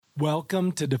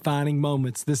Welcome to Defining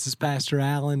Moments. This is Pastor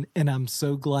Allen, and I'm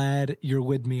so glad you're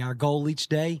with me. Our goal each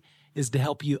day is to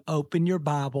help you open your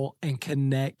Bible and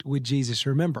connect with Jesus.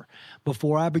 Remember,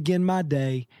 before I begin my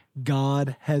day,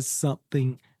 God has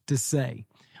something to say.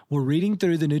 We're reading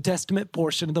through the New Testament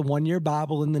portion of the One-Year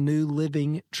Bible in the New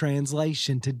Living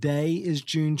Translation. Today is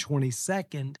June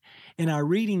 22nd, and our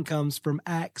reading comes from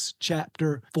Acts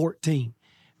chapter 14.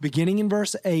 Beginning in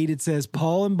verse 8, it says,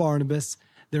 Paul and Barnabas,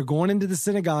 they're going into the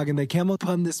synagogue, and they come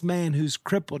upon this man who's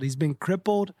crippled. He's been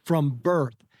crippled from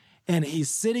birth, and he's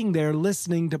sitting there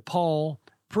listening to Paul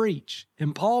preach.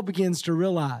 And Paul begins to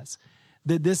realize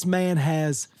that this man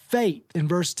has faith. In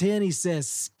verse 10, he says,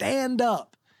 stand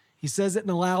up. He says it in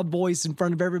a loud voice in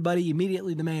front of everybody.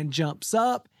 Immediately, the man jumps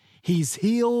up. He's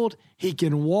healed. He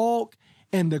can walk,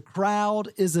 and the crowd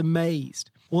is amazed.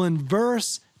 Well, in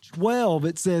verse 12,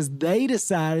 it says they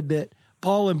decided that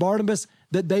Paul and Barnabas,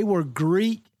 that they were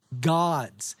Greek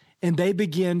gods, and they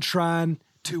began trying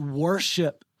to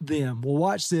worship them. Well,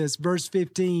 watch this. Verse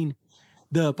 15,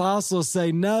 the apostles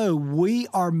say, no, we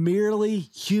are merely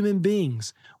human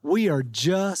beings. We are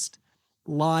just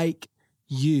like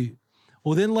you.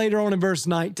 Well, then later on in verse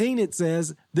 19, it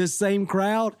says, this same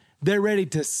crowd, they're ready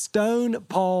to stone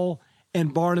Paul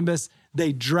and Barnabas.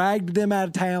 They dragged them out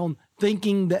of town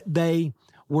thinking that they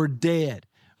were dead.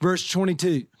 Verse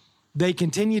 22, they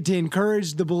continued to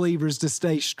encourage the believers to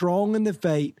stay strong in the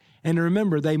faith, and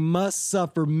remember, they must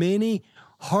suffer many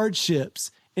hardships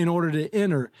in order to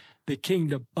enter the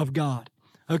kingdom of God.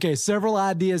 Okay, several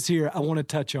ideas here I want to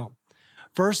touch on.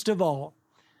 First of all,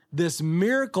 this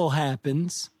miracle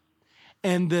happens,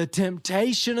 and the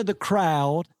temptation of the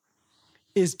crowd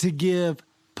is to give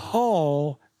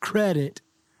Paul credit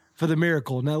for the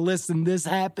miracle. Now listen, this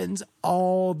happens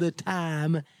all the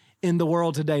time in the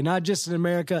world today, not just in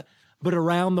America, but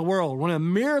around the world. When a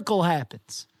miracle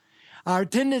happens, our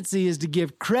tendency is to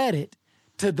give credit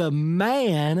to the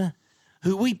man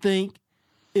who we think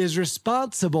is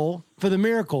responsible for the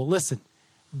miracle. Listen,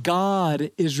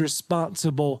 God is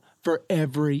responsible for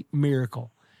every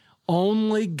miracle.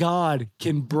 Only God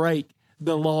can break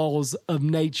the laws of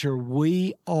nature.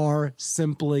 We are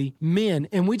simply men.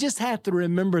 And we just have to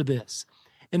remember this.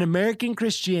 In American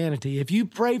Christianity, if you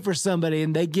pray for somebody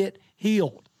and they get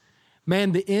healed,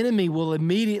 man, the enemy will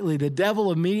immediately, the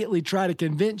devil immediately try to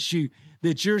convince you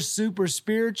that you're super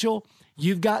spiritual,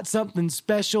 you've got something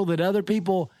special that other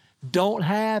people don't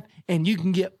have, and you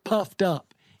can get puffed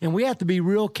up. And we have to be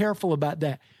real careful about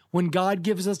that. When God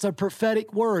gives us a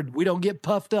prophetic word, we don't get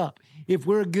puffed up. If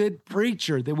we're a good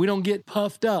preacher, that we don't get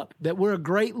puffed up. That we're a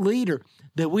great leader,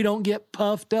 that we don't get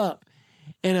puffed up.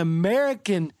 In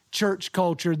American church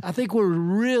culture, I think we're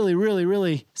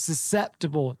really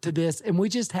susceptible to this, and we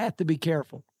just have to be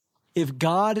careful. If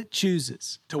God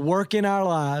chooses to work in our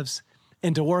lives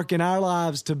and to work in our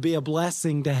lives to be a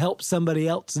blessing, to help somebody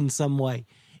else in some way,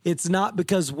 it's not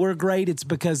because we're great, it's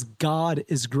because God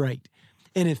is great.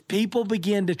 And if people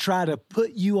begin to try to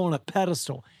put you on a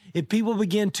pedestal, if people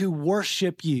begin to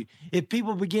worship you, if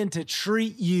people begin to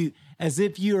treat you as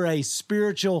if you're a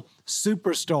spiritual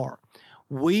superstar,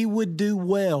 we would do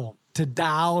well to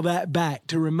dial that back,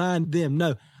 to remind them,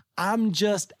 no, I'm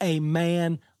just a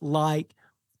man like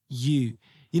you.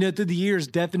 You know, through the years,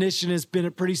 Definition has been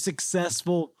a pretty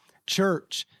successful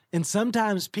church. And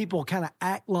sometimes people kind of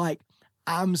act like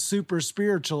I'm super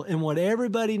spiritual. And what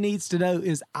everybody needs to know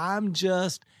is I'm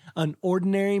just an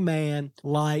ordinary man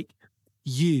like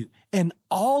you. And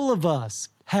all of us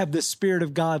have the Spirit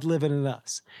of God living in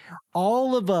us.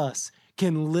 All of us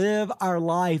can live our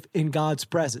life in God's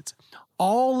presence.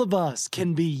 All of us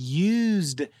can be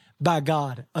used by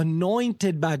God,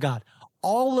 anointed by God.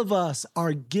 All of us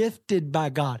are gifted by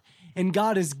God. And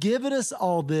God has given us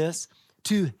all this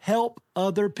to help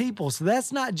other people. So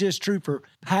that's not just true for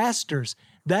pastors.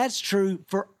 That's true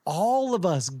for all of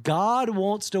us. God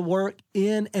wants to work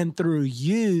in and through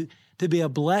you to be a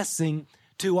blessing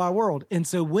to our world. And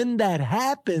so when that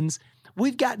happens,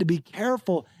 we've got to be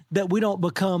careful that we don't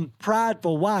become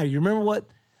prideful. Why? You remember what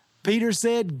Peter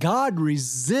said? God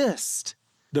resists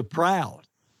the proud.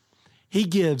 He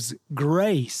gives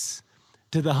grace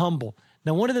to the humble.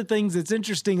 Now, one of the things that's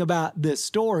interesting about this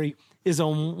story is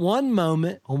on one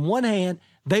moment, on one hand,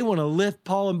 they want to lift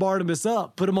Paul and Barnabas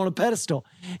up, put them on a pedestal.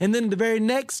 And then the very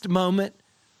next moment,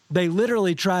 they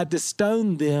literally tried to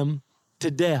stone them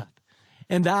to death.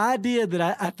 And the idea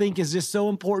that I think is just so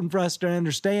important for us to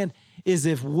understand is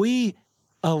if we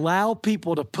allow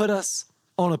people to put us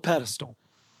on a pedestal,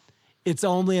 it's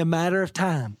only a matter of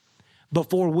time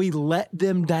before we let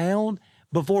them down,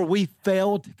 before we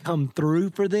fail to come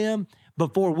through for them,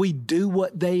 before we do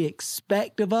what they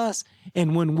expect of us.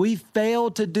 And when we fail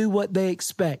to do what they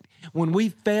expect, when we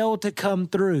fail to come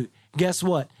through, guess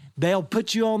what? They'll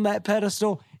put you on that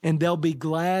pedestal and they'll be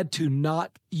glad to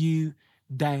knock you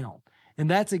down. And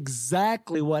that's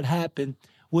exactly what happened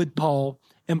with Paul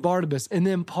and Barnabas. And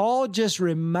then Paul just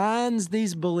reminds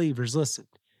these believers, listen,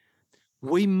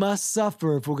 we must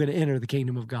suffer if we're going to enter the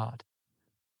kingdom of God.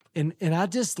 And I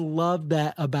just love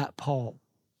that about Paul.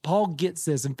 Paul gets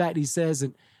this. In fact, he says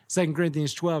in 2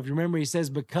 Corinthians 12, you remember he says,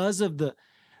 because of the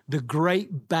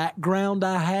great background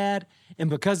I had and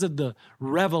because of the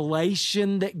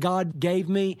revelation that God gave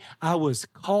me, I was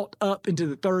caught up into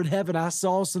the third heaven. I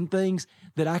saw some things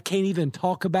that I can't even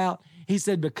talk about. He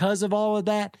said, because of all of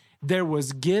that, there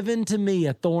was given to me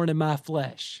a thorn in my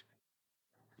flesh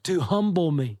to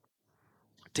humble me,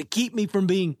 to keep me from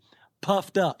being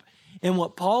puffed up. And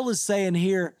what Paul is saying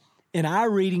here in our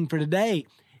reading for today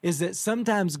is that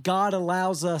sometimes God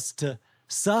allows us to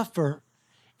suffer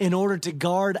in order to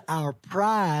guard our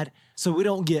pride so we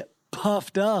don't get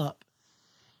puffed up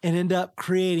and end up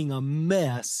creating a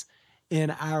mess in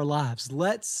our lives.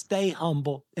 Let's stay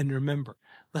humble and remember,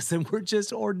 listen, we're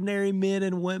just ordinary men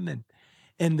and women.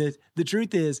 And the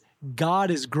truth is, God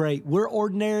is great. We're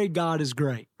ordinary, God is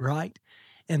great, right?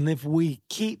 And if we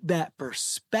keep that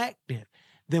perspective,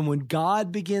 then when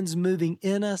God begins moving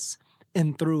in us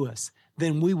and through us,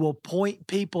 then we will point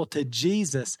people to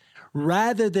Jesus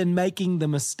rather than making the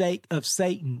mistake of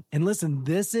Satan. And listen,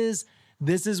 this is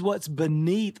what's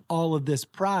beneath all of this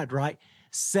pride, right?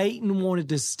 Satan wanted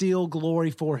to steal glory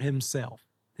for himself.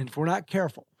 And if we're not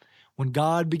careful, when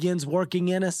God begins working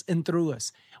in us and through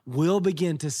us, we'll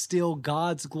begin to steal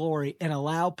God's glory and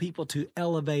allow people to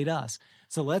elevate us.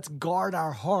 So let's guard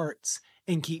our hearts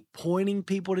and keep pointing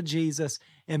people to Jesus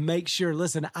and make sure,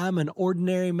 listen, I'm an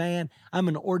ordinary man. I'm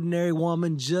an ordinary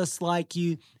woman just like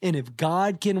you. And if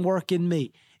God can work in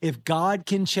me, if God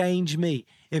can change me,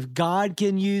 if God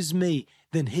can use me,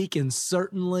 then he can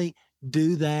certainly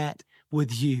do that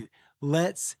with you.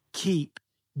 Let's keep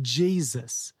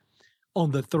Jesus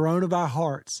on the throne of our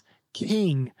hearts,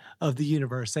 King of the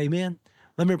universe. Amen.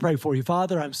 Let me pray for you.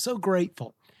 Father, I'm so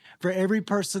grateful for every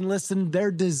person listening,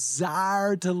 their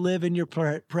desire to live in your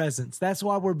presence. That's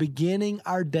why we're beginning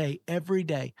our day every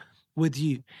day with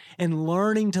you and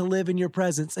learning to live in your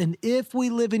presence. And if we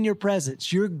live in your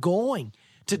presence, you're going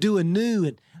to do a new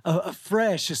and a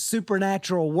fresh, a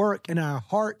supernatural work in our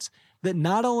hearts that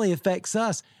not only affects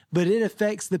us, but it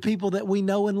affects the people that we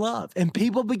know and love. And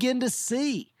people begin to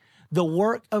see the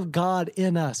work of God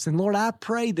in us. And Lord, I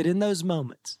pray that in those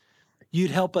moments,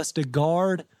 you'd help us to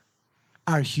guard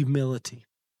our humility,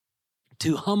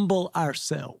 to humble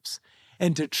ourselves,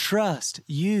 and to trust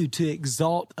you to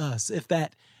exalt us if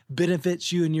that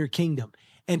benefits you and your kingdom,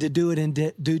 and to do it in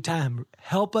due time.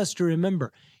 Help us to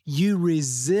remember you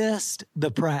resist the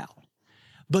proud,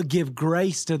 but give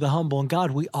grace to the humble. And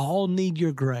God, we all need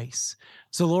your grace.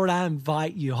 So Lord, I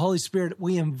invite you, Holy Spirit,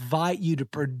 we invite you to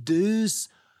produce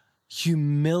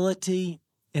humility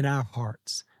in our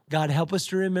hearts. God, help us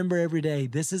to remember every day,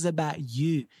 this is about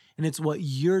you, and it's what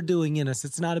you're doing in us.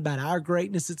 It's not about our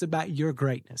greatness, it's about your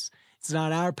greatness. It's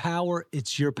not our power,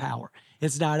 it's your power.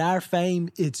 It's not our fame,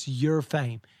 it's your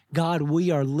fame. God,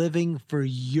 we are living for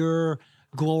your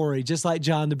glory, just like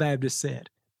John the Baptist said.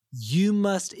 You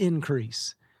must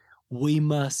increase, we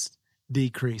must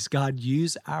decrease. God,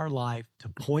 use our life to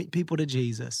point people to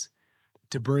Jesus,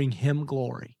 to bring him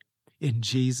glory. In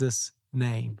Jesus'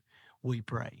 name we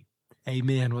pray.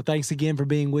 Amen. Well, thanks again for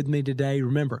being with me today.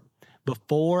 Remember,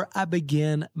 before I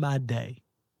begin my day,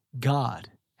 God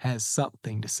has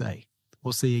something to say.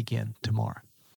 We'll see you again tomorrow.